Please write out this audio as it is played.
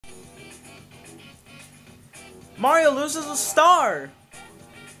Mario loses a star!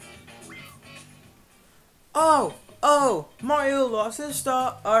 Oh, Mario lost his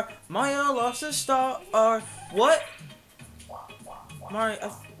star. Mario lost his star. What?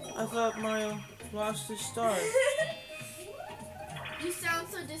 Mario, I thought Mario lost his star. You sound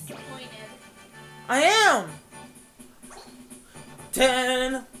so disappointed. I am!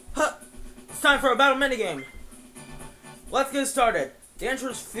 10. Huh. It's time for a battle minigame. Let's get started. The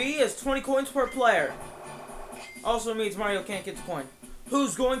entrance fee is 20 coins per player. Also means Mario can't get the coin.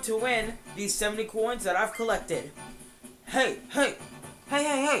 Who's going to win these 70 coins that I've collected? Hey.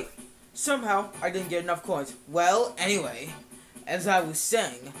 Somehow, I didn't get enough coins. Well, anyway, as I was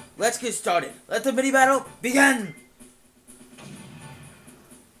saying, let's get started. Let the mini battle begin!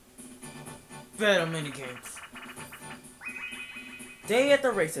 Battle minigames. Day at the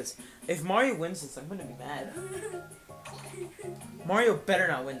races. If Mario wins this, I'm gonna be mad. Mario better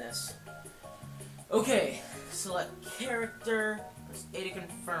not win this. Okay, select character. Press A to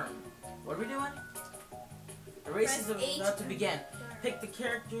confirm. What are we doing? The race is about to begin. Pick the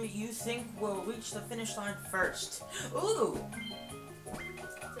character you think will reach the finish line first. Ooh!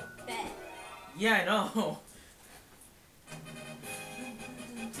 It's a bet. Yeah, I know.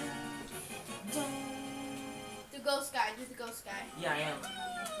 The ghost guy. Do the ghost guy. Yeah, I am.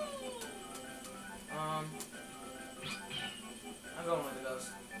 I'm going with the ghost.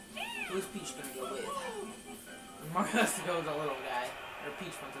 Who's Peach gonna go with? Mario has to go with the little guy. Or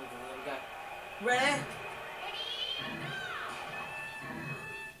Peach wants to go with the little guy. Ready?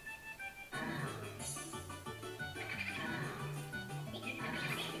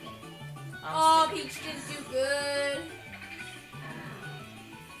 Oh, Peach didn't do good.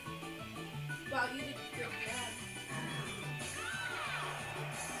 Wow, you did good job.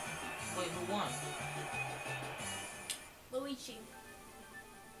 Wait, who won? Luigi.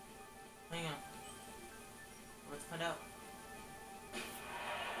 Hang on. Let's find out.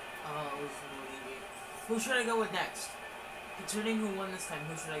 Oh, it was Luigi. Who should I go with next? Considering who won this time,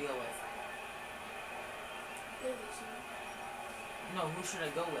 who should I go with? Luigi. No, who should I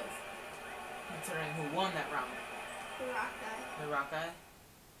go with? Considering who won that round. The rock guy. The rock guy?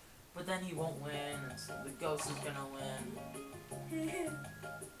 But then he won't win, and so the ghost is gonna win.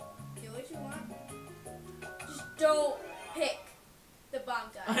 Do what you want. Just don't pick the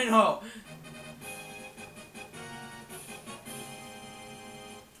bomb guy. I know!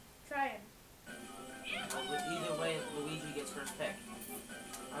 Try him. Well, but either way, Luigi gets first pick.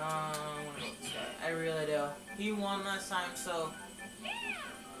 I wanna go with this guy. I really do. He won last time, so...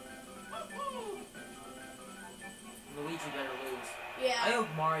 Luigi better lose. Yeah. I hope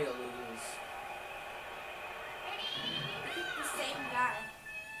Mario loses. Pick the same guy.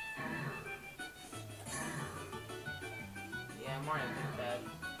 Yeah, Mario did bad.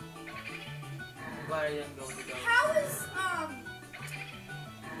 I'm glad I didn't go with the ghost. How is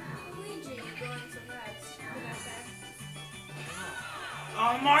Luigi going so fast? Look at that.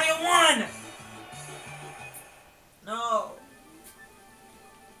 Oh, Mario won! No.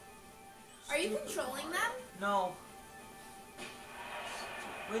 Are you controlling them? No.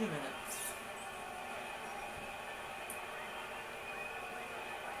 Wait a minute.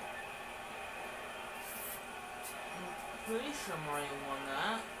 I'm pretty sure Mario won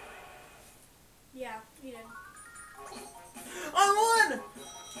that. Yeah, you did. I won!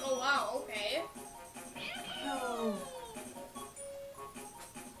 Oh wow, okay. No.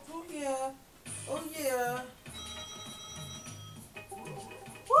 Oh yeah. Oh yeah.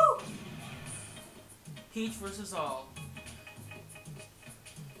 Woo! Peach versus all.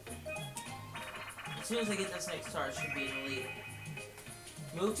 As soon as I get this next star, I should be in the lead.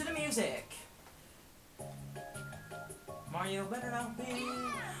 Move to the music. Mario better not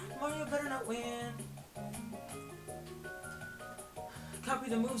win. Mario better not win. Copy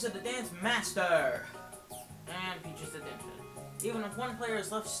the moves of the dance master. And Peach is the dancer. Even if one player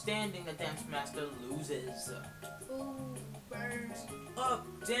is left standing, the dance master loses. Ooh, burn. Up,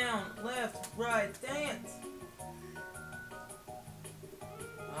 down, left, right, dance.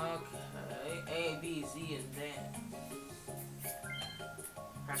 Okay, A, B, Z, and dance.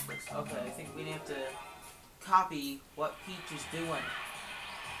 Practice. Okay, I think we have to copy what Peach is doing.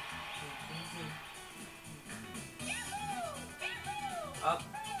 Up,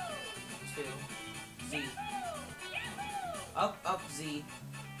 two, Z. Up, Z.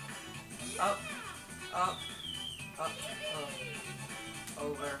 Up,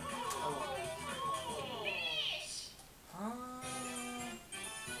 over,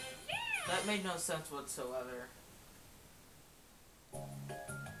 that made no sense whatsoever.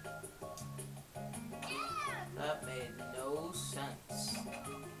 That made no sense.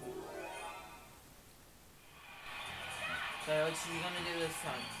 Okay, what you gonna do this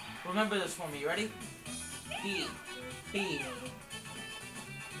time? Remember this for me. You ready? B. B.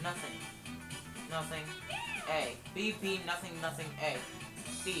 Nothing. Nothing. A. B, B, nothing, nothing, A.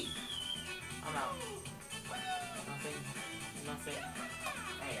 B. I'm out. Nothing. Nothing.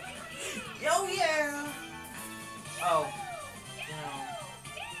 A. Oh, yeah! Oh. Down.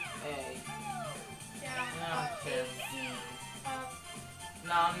 A. Down, I up, don't care. A, C, up.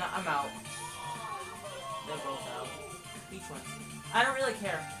 No, I'm out. They're both out. Each one. I don't really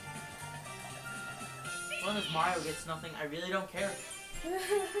care. As long as Mario gets nothing, I really don't care.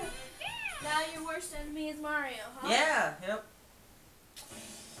 Now your worst enemy is Mario, huh? Yeah, yep.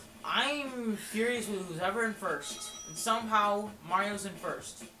 I'm furious with who's ever in first. And somehow, Mario's in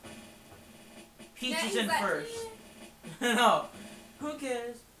first. Peach is in first. No. Who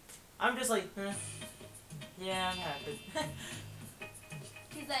cares? I'm just like, yeah, I'm happy.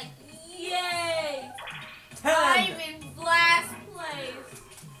 He's like, yay! 10! I'm in last place.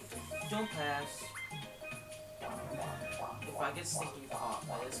 Don't pass. If I get stinky caught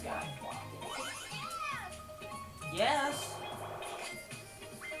by this guy. Yes!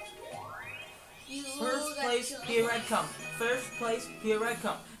 You First got place, your- here I come. First place, here I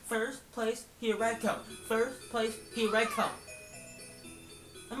come. First place, here I come. First place, here I come.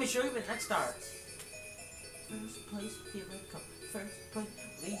 Let me show you when that starts. First place, here I come. First place,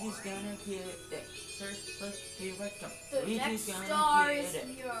 Luigi's gonna get it. First place, here I come. The Luigi's next gonna star get is it.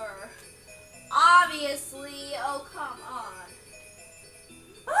 here. Obviously, oh come on.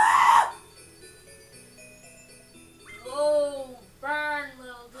 Ah! Whoa, burn,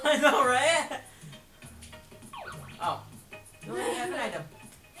 little dude. I know, right? Oh. You already have an item.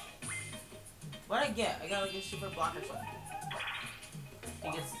 What'd I get? I got like a super block or something. He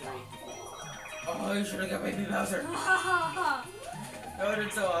gets 3. Oh, you should have got Baby Bowser. That would have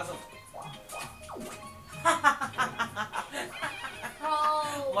been so awesome.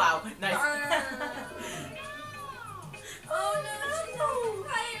 Oh, Wow, nice. burn. Oh no, she's on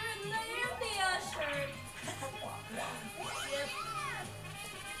fire in the shirt.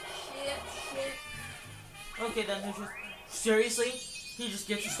 Shit. Okay, then there's just... Seriously? He just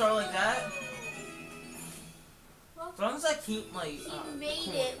gets a star like that? Well, As long as I keep, like, he made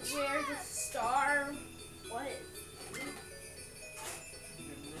it coins. where the star was.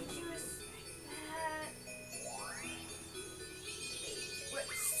 What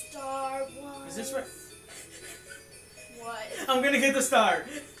star was? Is this right? What? I'm gonna get the star!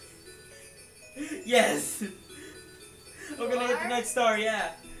 Yes! I'm gonna get the are? next star,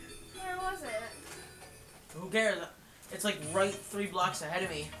 yeah. Where was it? Who cares? It's like right 3 blocks ahead of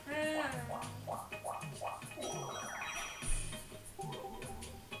me.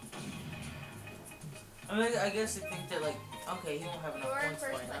 I mean, I guess I think that, like, okay, he won't have enough You're in points for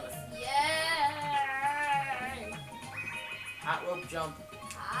first it. place. Yay! Hot rope jump.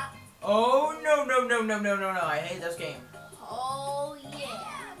 Hot. Oh, no, no, no, no, no, no, no. I hate this game. Oh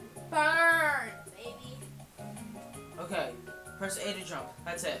yeah. Burn, baby. Okay, press A to jump.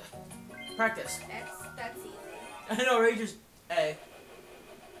 That's it. Practice. That's easy. I know, right? Just A.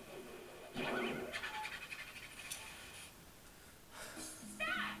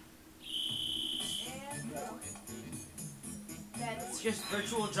 And go. It's That's just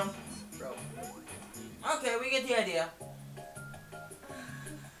virtual jump rope. Okay, we get the idea.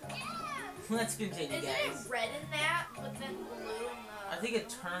 Let's continue, Isn't guys. it red in that, but then blue in the... I think it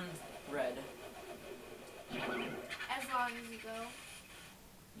turned red. As long as you go.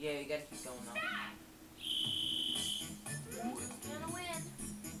 Yeah, you gotta keep going now. Who's gonna win?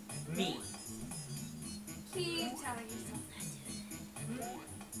 Me. Keep telling yourself that.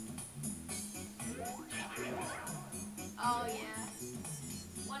 Oh yeah.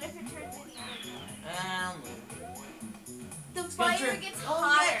 What if it turns into the It's fire gonna turn, gets oh,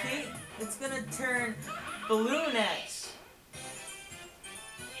 hotter. yeah, Kate. It's gonna turn Balloon X.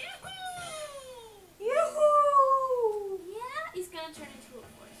 Yoo-hoo! Yeah, he's gonna turn into a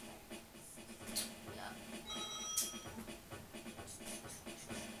force. Yeah.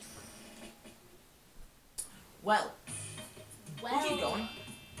 Well, we'll keep going.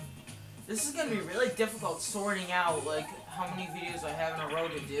 This is gonna be really difficult sorting out like how many videos I have in a row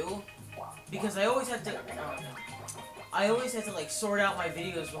to do, because I always have to. I always have to like sort out my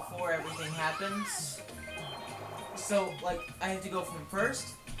videos before everything happens. So like I have to go from first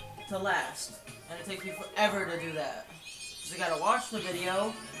to last, and it takes me forever to do that. So I gotta watch the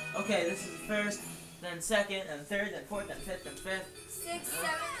video. Okay, this is first, then second, and third, then fourth, then fifth, then fifth. 6, 7,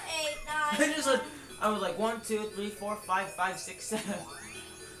 8, 9. I was like 1, 2, 3, 4, 5, 5, 6, 7.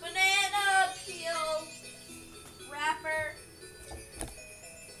 Banana peel wrapper.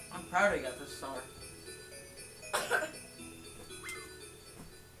 I'm proud I got this star.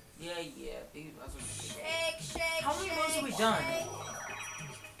 Yeah, baby bowser. Shake, shake, How many shake, moves have we done? shake.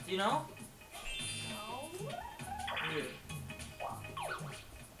 Do you know? No. Weird.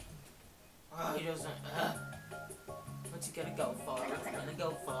 Oh, he doesn't. What's he gonna go for? What's he gonna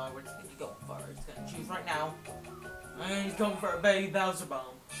go for? What's he gonna go for? He's gonna choose right now. And he's going for a baby Bowser bomb.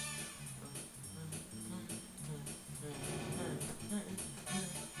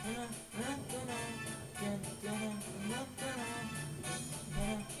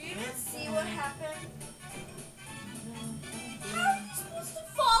 You didn't see what happened? I'm supposed to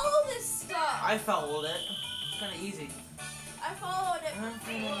follow this stuff. I followed it. It's kind of easy. I followed it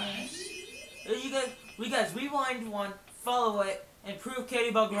before. You guys, rewind one, follow it, and prove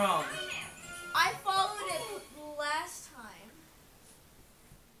Katie Bug wrong. I followed it last time.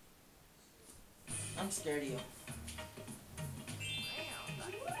 I'm scared of you.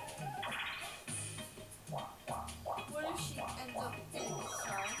 What if she ends up in the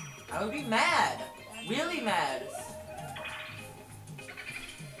star? I would be mad. Really mad.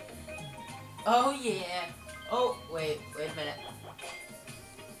 Oh yeah. Oh, wait a minute.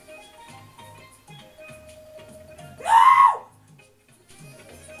 No!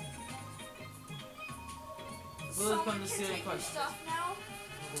 Someone come to can see the take your question. stuff now.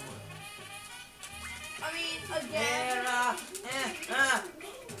 I mean, again.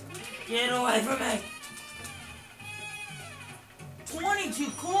 Get away from me!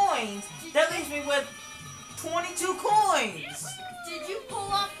 22 coins? That leaves me with 22 coins! Did you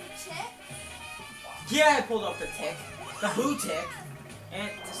pull off the tick? Yeah, I pulled off the tick. The boo tick. And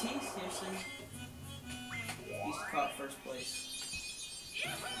does he seriously? He's caught first place.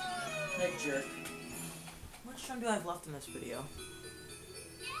 That jerk. How much time do I have left in this video?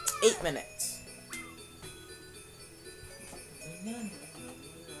 8 minutes.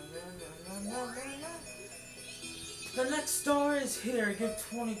 The next star is here. Give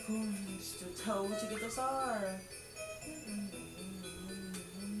 20 coins to tell to get the star. You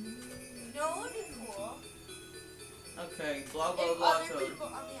know what would be cool? Okay, blah blah If blah other code. people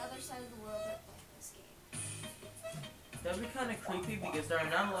on the other side of the world are playing this game. That'd be kind of creepy because there are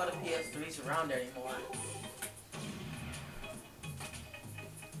not a lot of PS3s around anymore.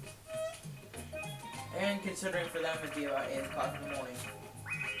 And considering for them it'd be about 8 o'clock in the morning.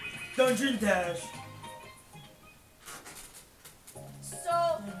 Dungeon Dash!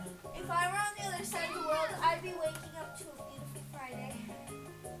 So, if I were on the other side of the world, I'd be waking up to a beautiful Friday.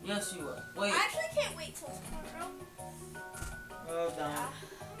 Yes, you will. Wait. I actually can't wait till tomorrow. Oh, damn.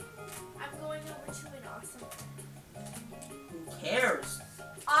 I'm going over to an awesome. Who cares?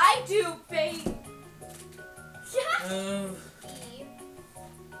 I do, babe. Yeah.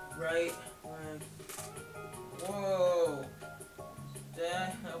 Right. Whoa.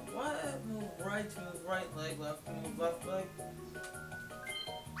 What? Move right leg, left, move left leg.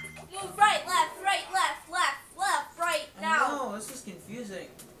 Move right, left, right, now. No, this is confusing.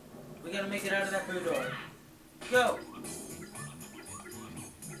 We gotta make it out of that blue door. Go!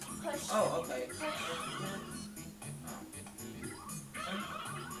 Push. Oh, okay.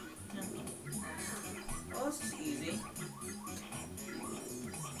 Oh, this is easy.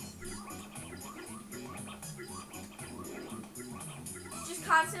 Just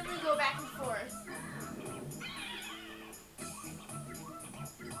constantly go back and forth.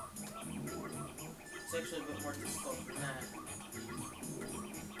 It's actually a bit more difficult than that.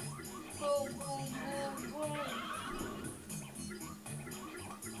 Boom, boom, boom, boom.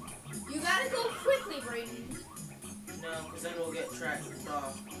 You gotta go quickly, Brayden. No, because then we'll get tracked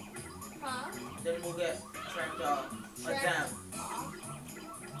off. Huh? Then we'll get tracked off. Like Tracked them.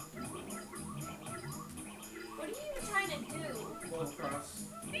 What are you even trying to do? Go across.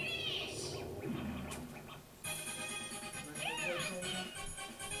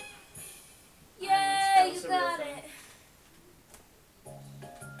 Yay, you got it.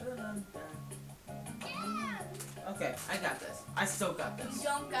 Okay, I got this. I still got You this.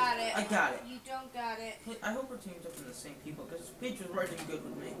 don't got it. I got it. You don't got it. Hey, I hope we're teamed up with the same people, because Peach was working good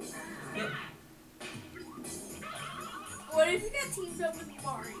with me. Yep. What if you got teamed up with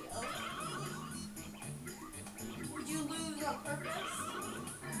Mario? Would you lose on purpose?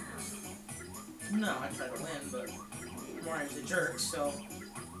 No, I try to win, but Mario's a jerk, so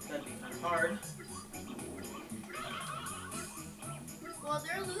that'd be kind of hard. Well,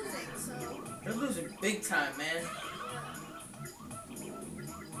 they're losing, so. They're losing big time, man.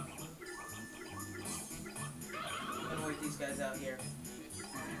 I'm gonna wait these guys out here.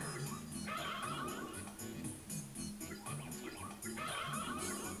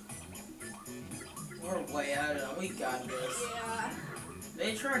 We're way out of them. We got this. Yeah.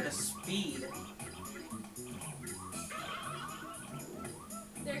 They trying to speed.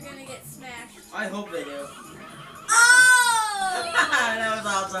 They're gonna gonna get smashed. I hope they do. Oh! That was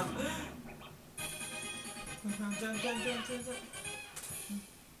awesome.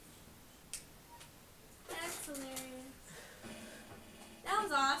 That's hilarious. That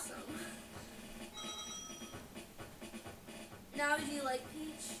was awesome. Now, do you like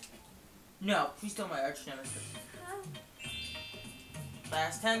Peach? No, she's still my arch nemesis. Huh?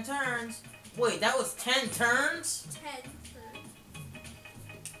 Last 10 turns. Wait, that was 10 turns? 10 turns.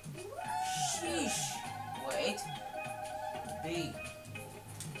 Sheesh. Wait. B.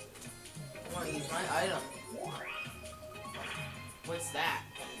 I want to use my item. What's that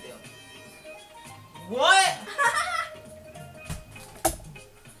gonna do? What?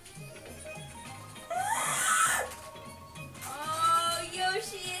 Oh,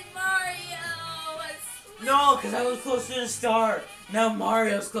 Yoshi and Mario. What's No, because I was closer to the star. Now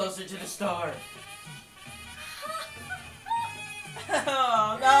Mario's closer to the star.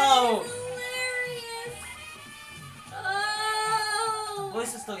 Oh, no. That's hilarious. Oh. At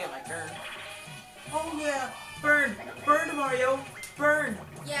least I still get my turn. Oh, yeah. Burn. Burn, Mario. Burn.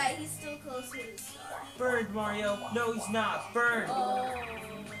 Yeah, he's still closer to the star. Burn, Mario. No, he's not. Burn. Oh.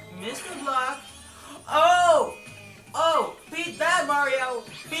 Mr. Block. Oh! Oh! Beat that, Mario!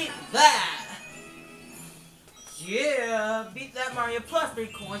 Beat that! Yeah! Beat that, Mario. Plus 3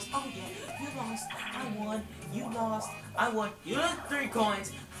 coins. Oh, yeah. You lost. I won. You lost. I won. You lost 3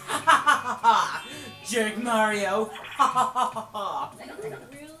 coins. Ha ha ha ha! Jerk Mario. Ha ha ha ha ha! I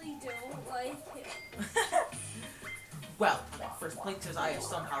really don't like him. Well, I'm in first place because I have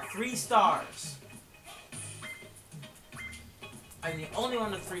somehow 3 stars. I'm the only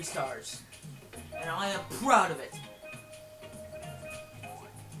one with 3 stars. And I am proud of it.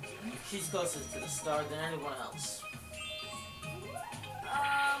 She's closer to the star than anyone else.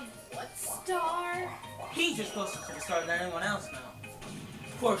 What star? He's just closer to the star than anyone else now.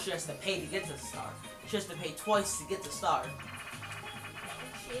 Of course, she has to pay to get to the star. She has to pay twice to get the star.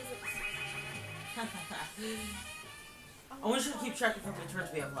 She isn't. I want you to keep track of how many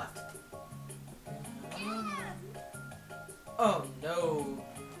turns we have left. Oh no.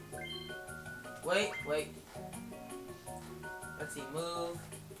 Wait, wait. Let's see, move.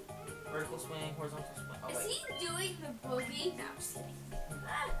 Vertical swing, horizontal swing. Oh, Is wait. he doing the boogie? No, I'm just kidding.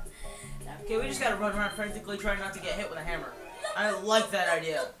 Okay, we just gotta run around frantically trying not to get hit with a hammer. I like that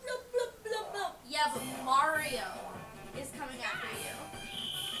idea. Yeah, but Mario is coming after you.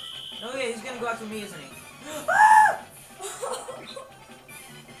 Oh yeah, he's gonna go after me, isn't he?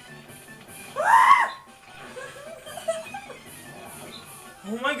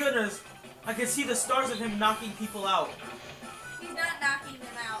 Oh my goodness! I can see the stars of him knocking people out. He's not knocking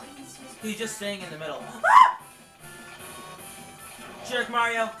them out. He's just staying in the middle. Jerk,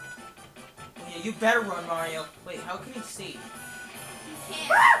 Mario! Oh yeah, you better run, Mario. Wait, how can he see? He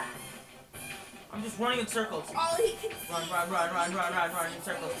can't. I'm just running in circles. All he can see. Run in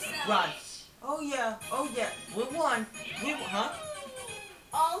circles. Run. Oh yeah, we won. Huh?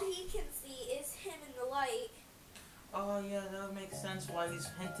 All he can see is him in the light. Oh yeah, that would make sense why he's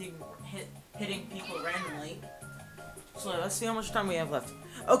hitting people randomly. So let's see how much time we have left.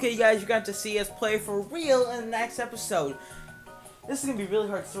 Okay, guys, you got to see us play for real in the next episode. This is gonna be really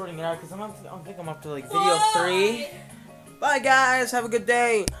hard sorting it out because I think I'm up to like video 3. Bye, guys. Have a good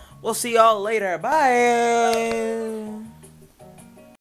day. We'll see y'all later. Bye.